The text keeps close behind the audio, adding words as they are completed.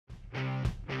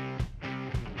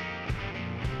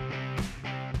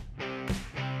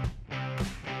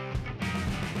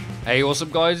Hey, what's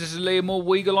up guys, this is Liam or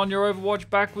Weagle on your Overwatch,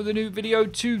 back with a new video.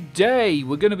 Today,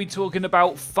 we're going to be talking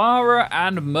about Pharah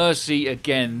and Mercy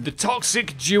again. The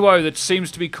toxic duo that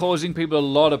seems to be causing people a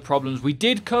lot of problems. We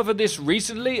did cover this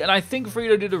recently, and I think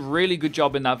FREEDO did a really good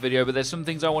job in that video, but there's some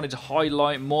things I wanted to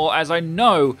highlight more, as I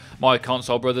know, my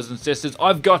console brothers and sisters,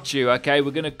 I've got you, okay? We're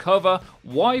going to cover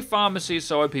why Pharmacy is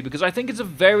so OP, because I think it's a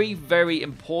very, very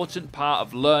important part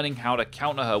of learning how to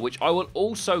counter her, which I will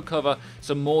also cover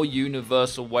some more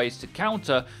universal ways to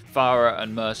counter Pharah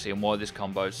and Mercy and why this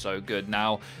combo is so good.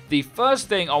 Now, the first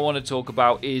thing I want to talk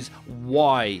about is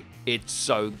why it's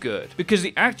so good, because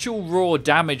the actual raw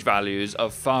damage values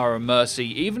of Pharah and Mercy,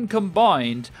 even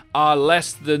combined, are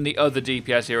less than the other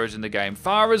DPS heroes in the game.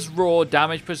 Pharah's raw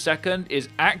damage per second is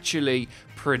actually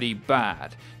pretty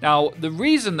bad. Now, the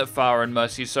reason that Pharah and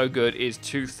Mercy is so good is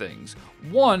two things.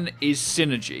 One is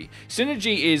synergy.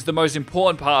 Synergy is the most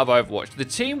important part of Overwatch. The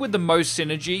team with the most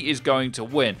synergy is going to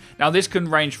win. Now, this can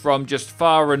range from just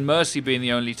Pharah and Mercy being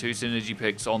the only two synergy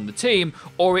picks on the team,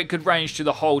 or it could range to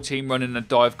the whole team running a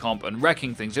dive comp and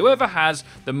wrecking things. Whoever has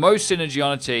the most synergy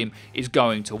on a team is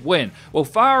going to win. Well,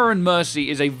 Pharah and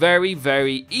Mercy is a very,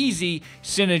 very easy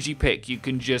synergy pick. You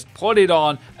can just put it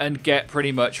on and get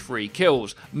pretty much free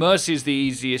kills. Mercy is the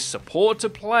easiest support to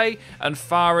play, and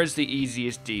Pharah is the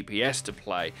easiest DPS to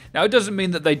play. Now, it doesn't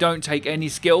mean that they don't take any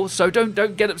skill, so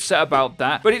don't get upset about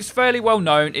that, but it's fairly well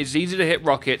known, it's easy to hit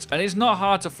rockets, and it's not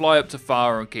hard to fly up to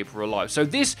Pharah and keep her alive. So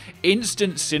this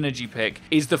instant synergy pick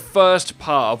is the first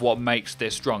part of what makes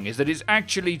this strong, is that it's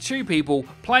actually two people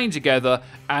playing together,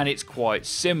 and it's quite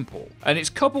simple. And it's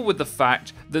coupled with the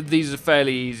fact that these are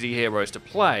fairly easy heroes to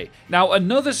play. Now,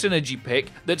 another synergy pick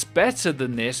that's better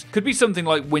than this could be something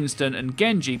like Winston and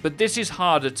Genji, but this is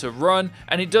harder to run,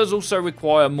 and it does also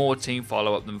require more team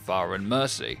follow-up than Pharah and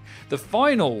Mercy. The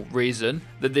final reason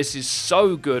that this is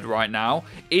so good right now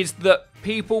is that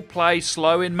people play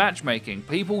slow in matchmaking.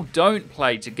 People don't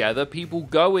play together. People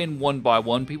go in one by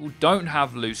one. People don't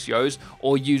have Lucios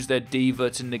or use their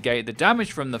D.Va to negate the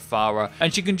damage from the Pharah,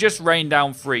 and she can just rain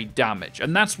down free damage.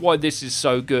 And that's why this is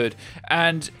so good.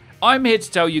 And I'm here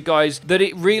to tell you guys that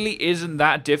it really isn't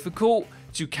that difficult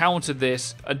to counter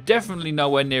this, and definitely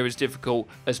nowhere near as difficult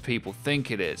as people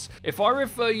think it is. If I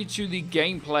refer you to the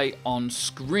gameplay on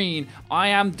screen, I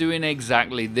am doing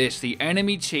exactly this. The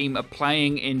enemy team are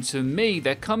playing into me.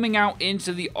 They're coming out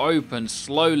into the open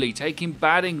slowly, taking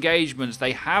bad engagements.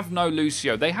 They have no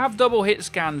Lucio. They have double hit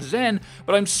scan Zen,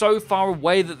 but I'm so far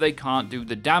away that they can't do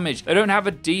the damage. They don't have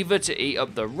a D.Va to eat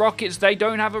up the rockets. They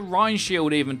don't have a Rhine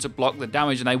shield even to block the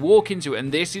damage, and they walk into it,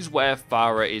 and this is where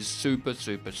Pharah is super,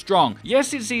 super strong. Yes,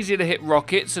 it's easier to hit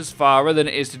rockets as Pharah than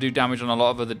it is to do damage on a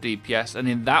lot of other DPS, and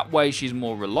in that way she's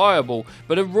more reliable,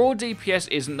 but a raw DPS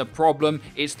isn't the problem,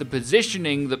 it's the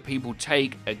positioning that people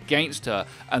take against her,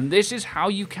 and this is how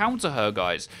you counter her,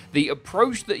 guys. The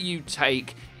approach that you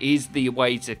take is the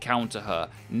way to counter her,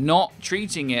 not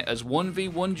treating it as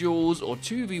 1v1 duels or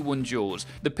 2v1 duels.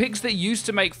 The picks that used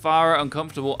to make Pharah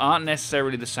uncomfortable aren't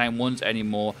necessarily the same ones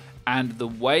anymore, and the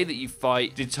way that you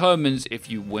fight determines if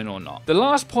you win or not. The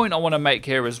last point I want to make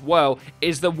here as well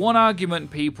is that one argument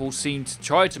people seem to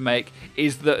try to make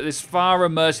is that this Pharah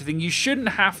Mercy thing, you shouldn't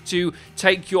have to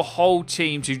take your whole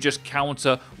team to just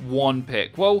counter one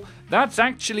pick. Well, that's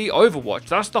actually Overwatch.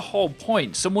 That's the whole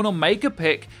point. Someone will make a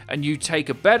pick and you take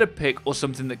a better pick or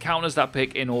something that counters that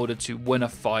pick in order to win a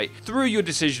fight through your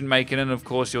decision making and of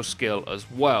course your skill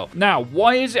as well. Now,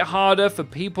 why is it harder for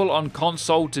people on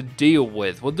console to deal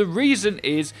with? Well, the reason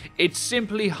is it's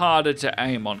simply harder to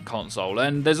aim on console,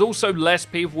 and there's also less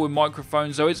people with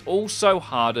microphones, so it's also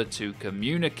harder to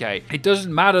communicate. It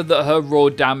doesn't matter that her raw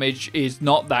damage is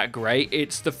not that great,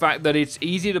 it's the fact that it's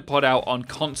easy to put out on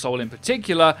console in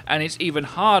particular, and it's even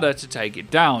harder to take it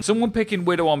down. Someone picking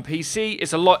Widow on PC,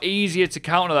 it's a lot easier to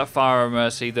counter that Pharah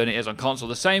Mercy than it is on console.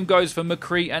 The same goes for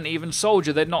McCree and even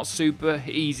Soldier. They're not super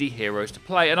easy heroes to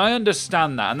play, and I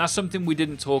understand that, and that's something we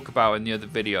didn't talk about in the other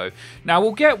video. Now,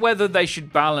 we'll get whether they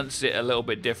should balance it a little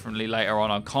bit differently later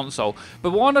on console, but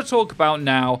what I want to talk about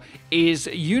now is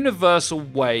universal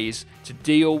ways to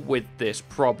deal with this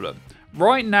problem.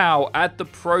 Right now, at the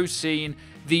pro scene,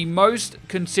 the most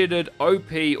considered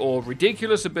OP or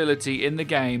ridiculous ability in the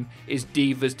game is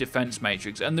D.Va's Defense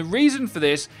Matrix, and the reason for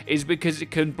this is because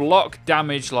it can block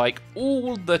damage like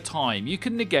all the time. You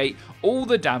can negate all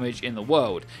the damage in the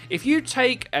world. If you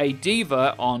take a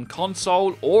D.Va on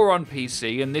console or on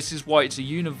PC, and this is why it's a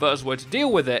universal way to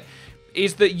deal with it,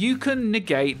 is that you can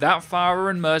negate that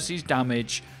Pharah and Mercy's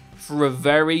damage for a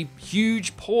very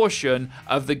huge portion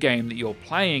of the game that you're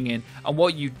playing in. And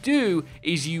what you do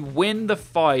is you win the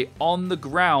fight on the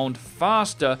ground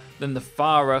faster than the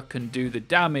Pharah can do the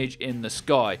damage in the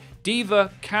sky.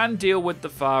 D.Va can deal with the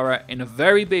Pharah in a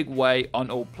very big way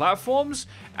on all platforms,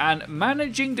 and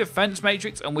managing defense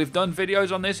matrix, and we've done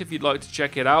videos on this if you'd like to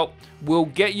check it out, will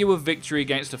get you a victory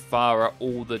against a Pharah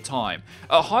all the time.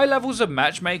 At high levels of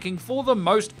matchmaking, for the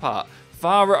most part,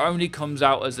 Pharah only comes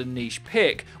out as a niche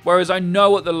pick, whereas I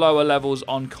know at the lower levels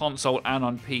on console and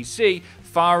on PC,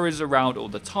 Pharah is around all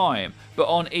the time. But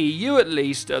on EU at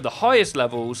least, at the highest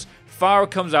levels, Pharah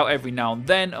comes out every now and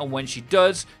then, and when she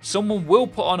does, someone will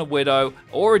put on a Widow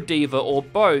or a D.Va or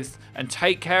both and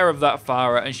take care of that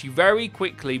Pharah, and she very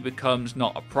quickly becomes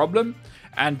not a problem.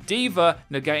 And D.Va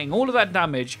negating all of that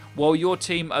damage while your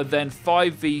team are then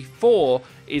 5v4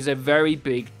 is a very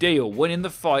big deal. Winning the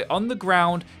fight on the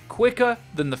ground quicker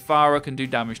than the Pharah can do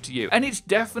damage to you. And it's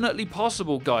definitely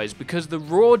possible, guys, because the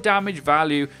raw damage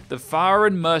value the Pharah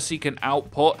and Mercy can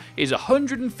output is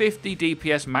 150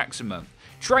 DPS maximum.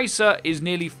 Tracer is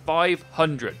nearly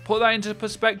 500. Put that into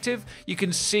perspective, you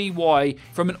can see why,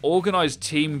 from an organized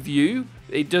team view,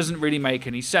 it doesn't really make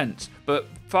any sense. But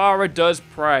Pharah does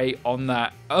prey on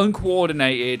that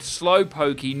uncoordinated, slow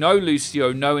pokey, no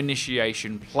Lucio, no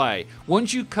initiation play.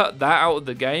 Once you cut that out of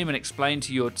the game and explain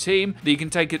to your team that you can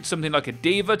take something like a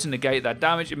D.Va to negate that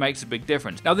damage, it makes a big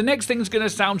difference. Now, the next thing is going to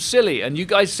sound silly, and you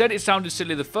guys said it sounded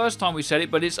silly the first time we said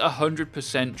it, but it's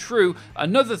 100% true.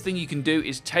 Another thing you can do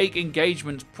is take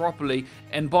engagements properly,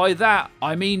 and by that,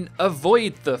 I mean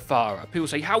avoid the Pharah. People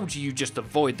say, how do you just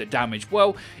avoid the damage?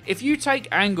 Well, if you take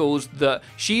angles that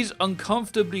she's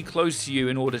uncomfortably close to you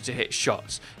in order to hit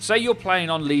shots. Say you're playing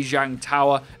on Lijiang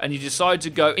Tower and you decide to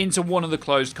go into one of the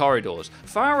closed corridors.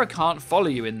 Pharah can't follow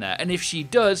you in there, and if she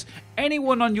does,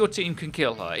 anyone on your team can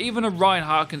kill her. Even a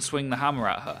Reinhardt can swing the hammer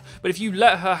at her. But if you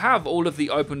let her have all of the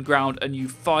open ground and you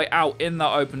fight out in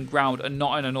that open ground and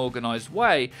not in an organized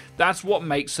way, that's what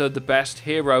makes her the best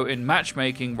hero in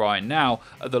matchmaking right now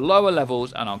at the lower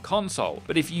levels and on console.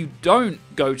 But if you don't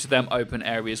go to them open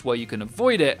areas where you can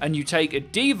avoid it, and you take a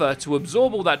D.Va to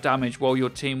absorb all that damage while your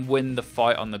team win the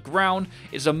fight on the ground,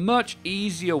 it's a much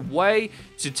easier way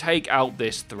to take out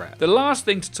this threat. The last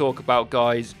thing to talk about,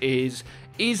 guys, is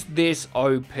this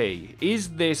OP? Is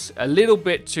this a little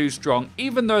bit too strong,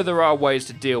 even though there are ways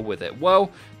to deal with it?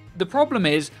 Well, the problem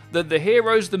is that the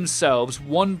heroes themselves,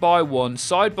 one by one,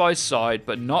 side by side,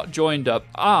 but not joined up,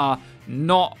 are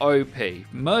not OP.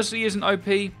 Mercy isn't OP,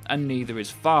 and neither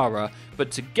is Pharah, but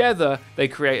together they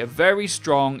create a very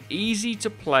strong, easy to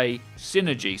play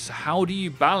synergy. So how do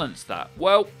you balance that?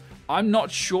 Well, I'm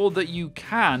not sure that you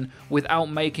can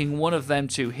without making one of them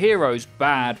two heroes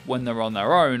bad when they're on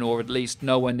their own, or at least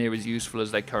nowhere near as useful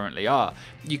as they currently are.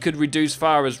 You could reduce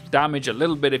Pharah's damage a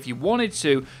little bit if you wanted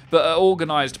to, but at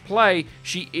organized play,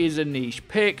 she is a niche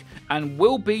pick and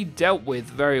will be dealt with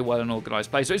very well in organized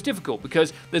play. So it's difficult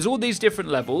because there's all these different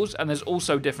levels and there's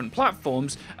also different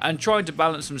platforms, and trying to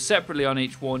balance them separately on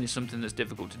each one is something that's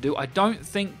difficult to do. I don't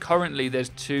think currently there's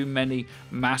too many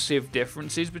massive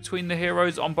differences between the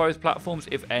heroes on both platforms,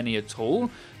 if any at all,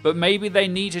 but maybe they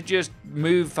need to just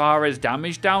move Pharah's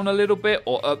damage down a little bit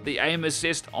or up the aim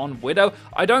assist on Widow.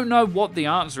 I don't know what the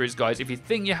answer is, guys. If you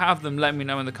think you have them, let me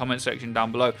know in the comment section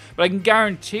down below, but I can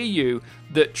guarantee you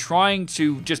that trying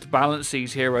to just balance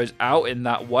these heroes out in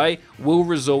that way will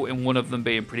result in one of them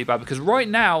being pretty bad, because right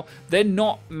now they're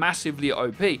not massively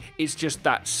OP. It's just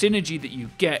that synergy that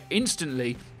you get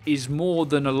instantly is more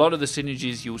than a lot of the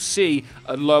synergies you'll see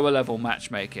at lower level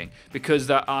matchmaking, because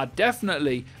there are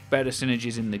definitely better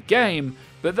synergies in the game,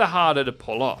 but they're harder to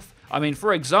pull off. I mean,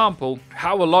 for example,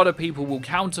 how a lot of people will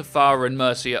counter Pharah and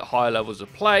Mercy at higher levels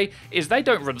of play is they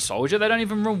don't run Soldier, they don't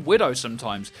even run Widow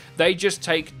sometimes. They just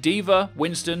take D.Va,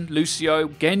 Winston, Lucio,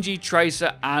 Genji,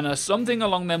 Tracer, Ana, something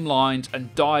along them lines,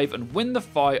 and dive and win the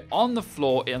fight on the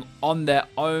floor on their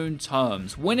own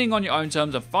terms. Winning on your own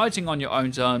terms and fighting on your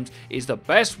own terms is the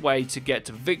best way to get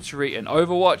to victory in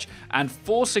Overwatch, and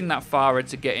forcing that Pharah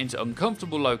to get into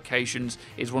uncomfortable locations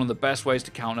is one of the best ways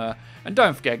to counter. And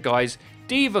don't forget, guys,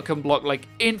 D.Va can block like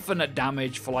infinite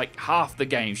damage for like half the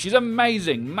game. She's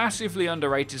amazing, massively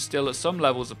underrated still at some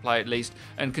levels of play at least,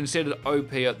 and considered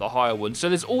OP at the higher ones. So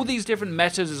there's all these different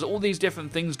metas, there's all these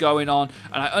different things going on,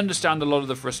 and I understand a lot of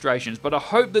the frustrations, but I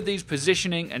hope that these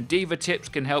positioning and D.Va tips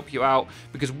can help you out,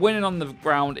 because winning on the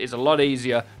ground is a lot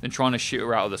easier than trying to shoot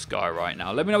her out of the sky right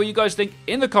now. Let me know what you guys think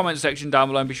in the comment section down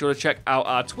below, and be sure to check out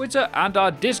our Twitter and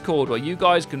our Discord, where you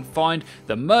guys can find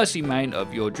the Mercy main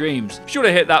of your dreams. Be sure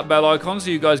to hit that bell icon so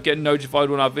you guys get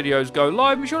notified when our videos go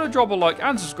live. Be sure to drop a like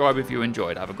and subscribe if you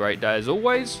enjoyed. Have a great day as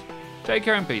always. Take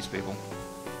care and peace, people.